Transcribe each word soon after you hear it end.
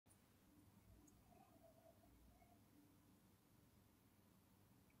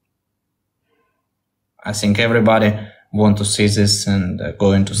I think everybody want to see this and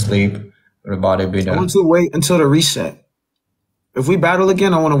going to sleep. Everybody be there. I want to wait until the reset. If we battle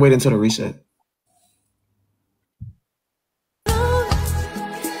again, I want to wait until the reset. Oh,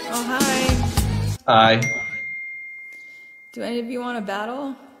 hi. Hi. Do any of you want to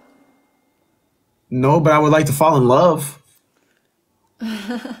battle? No, but I would like to fall in love.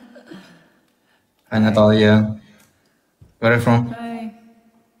 Hi, Natalia. Where are you from? Hi.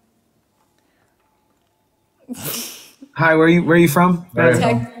 Hi, where are you from?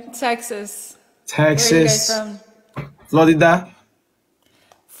 Texas. Texas. Where are you guys from? Florida.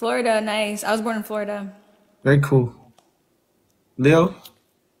 Florida, nice. I was born in Florida. Very cool. Leo,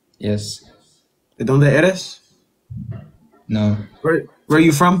 Yes. ¿de dónde eres? No. Where are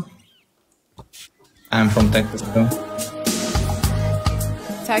you from? I'm from Texas too.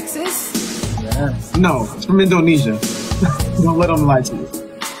 Texas? No, it's from Indonesia. Don't let them lie to you.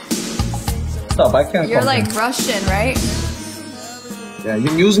 Stop, I can't You're like Russian, right? Yeah,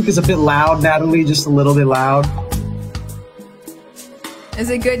 your music is a bit loud, Natalie, just a little bit loud. Is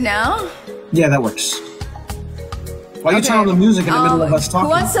it good now? Yeah, that works. Why you turn on the music in the middle of us talking? Who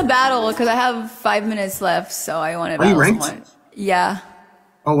wants to battle? Because I have 5 minutes left, so I want to battle. Are you ranked? Someone. Yeah.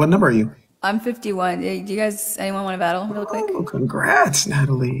 Oh, what number are you? I'm 51. Do you guys, anyone want to battle real quick? Oh, congrats,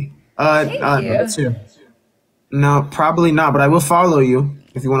 Natalie. Thank you. That's you. No, probably not, but I will follow you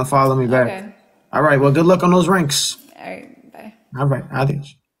if you want to follow me back. Okay. All right, well, good luck on those ranks. All right, bye. All right,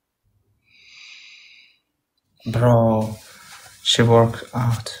 adios. Bro, she work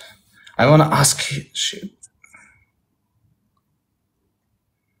out. I wanna ask you.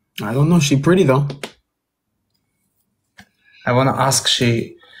 I don't know. She pretty though. I wanna ask.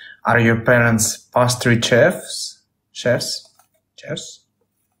 Are your parents pastry chefs? Chefs?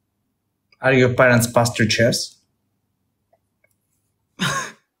 Are your parents pastry chefs?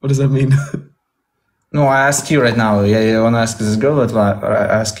 What does that mean? No, I ask you right now. Yeah, I wanna ask this girl, but I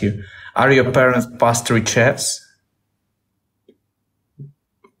ask you. Are your parents pastry chefs?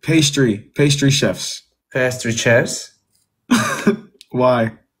 Pastry chefs. Pastry chefs?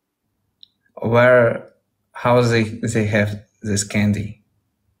 Why? How they have this candy?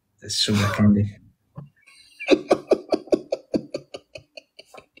 This sugar candy.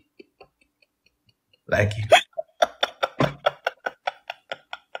 Like it.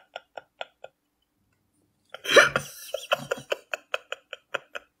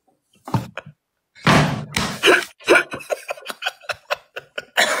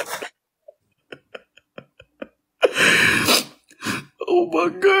 Oh my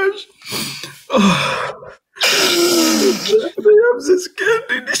gosh. They have this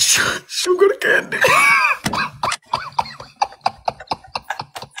candy, this sugar candy.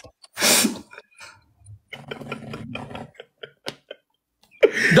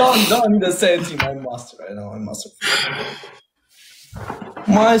 Don't the same thing. I'm master. I know I'm master.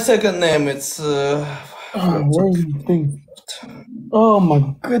 My second name it's What do you think? Oh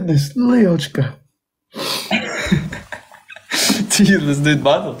my goodness, Leochka. Let's do it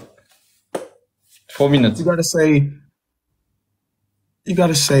battle. 4 minutes. You gotta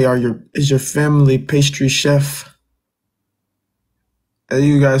say, is your family pastry chef? And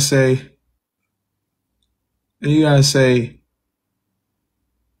you gotta say,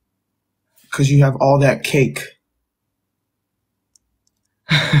 because you have all that cake.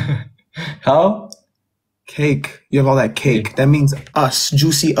 How? Cake. You have all that cake. That means us,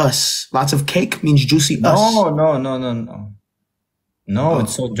 juicy us. Lots of cake means juicy us. No. No,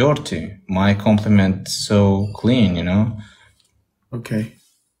 it's so dirty. My compliment so clean, you know? Okay.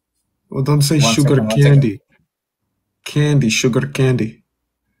 Well, don't say One sugar second. candy. Candy, sugar candy.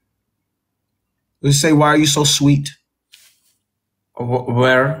 Let's say, why are you so sweet?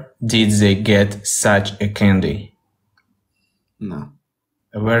 Where did they get such a candy? No.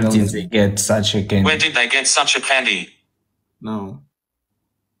 Where did they get such a candy? Where did they get such a candy? No.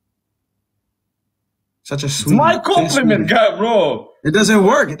 Such a sweet. My compliment, guy, bro. It doesn't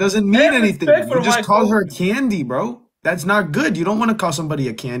work. It doesn't mean Have anything. respect for You just my call her a candy, bro. That's not good. You don't want to call somebody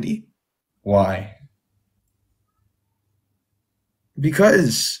a candy. Why?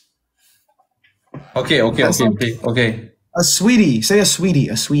 Because. Okay. A sweetie. Say a sweetie.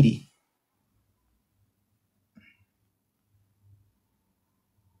 A sweetie.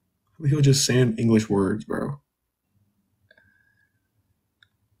 He'll just saying English words, bro.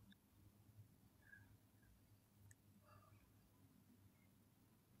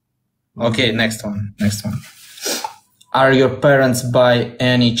 Okay, next one. Are your parents by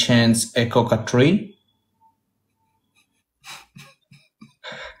any chance a coca tree?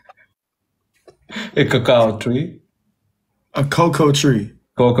 A cacao tree? A cocoa tree.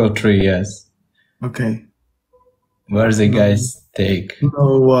 Cocoa tree, yes. Okay. Where the guys take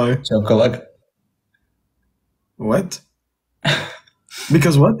No. chocolate? What?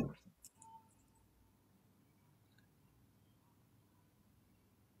 Because what?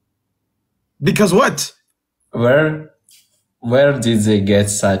 Because what? Where did they get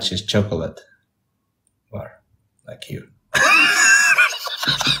such a chocolate? Where? Like you.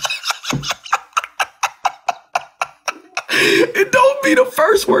 It don't be the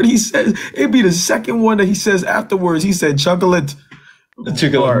first word he says. It'd be the second one that he says afterwards. He said chocolate.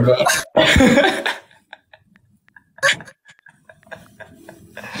 Chocolate bar.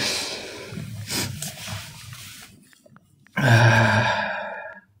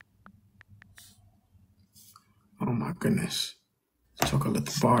 Oh my goodness. Chocolate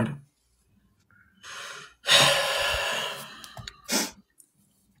bar.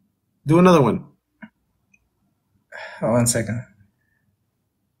 Do another one. 1 second.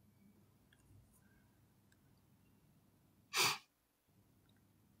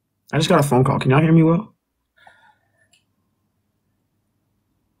 I just got a phone call. Can y'all hear me well?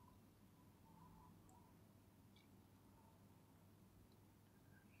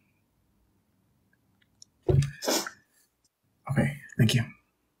 Okay, thank you.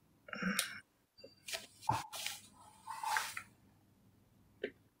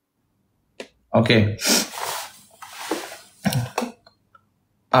 Okay.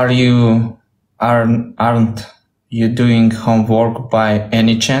 Aren't you doing homework by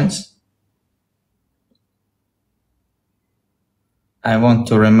any chance? I want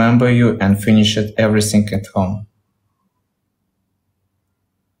to remember you and finish it everything at home.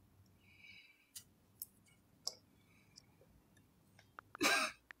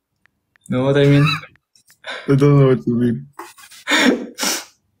 Know what I mean? I don't know what you mean.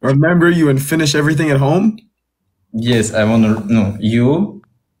 Remember you and finish everything at home? Yes, I want to know you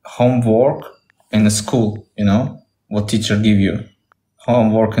homework in the school, you know, what teacher give you.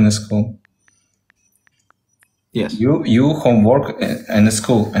 Homework in the school. Yes. You homework in the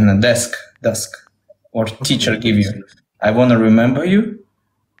school, in a desk, or teacher give you. I want to remember you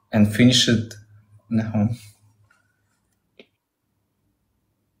and finish it in the home.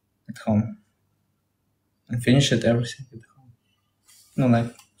 At home. And finish it everything at home. No,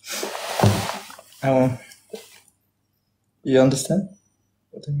 like, I want. You understand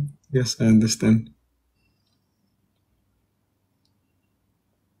what I mean? Yes, I understand.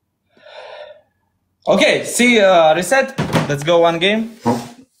 Okay, see, reset. Let's go one game.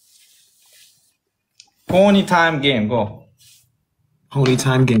 Pony time game, go. Pony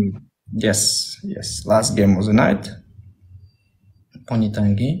time game. Yes. Last game was a night. Pony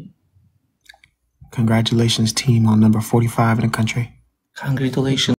time game. Congratulations, team, on number 45 in the country. Congratulations.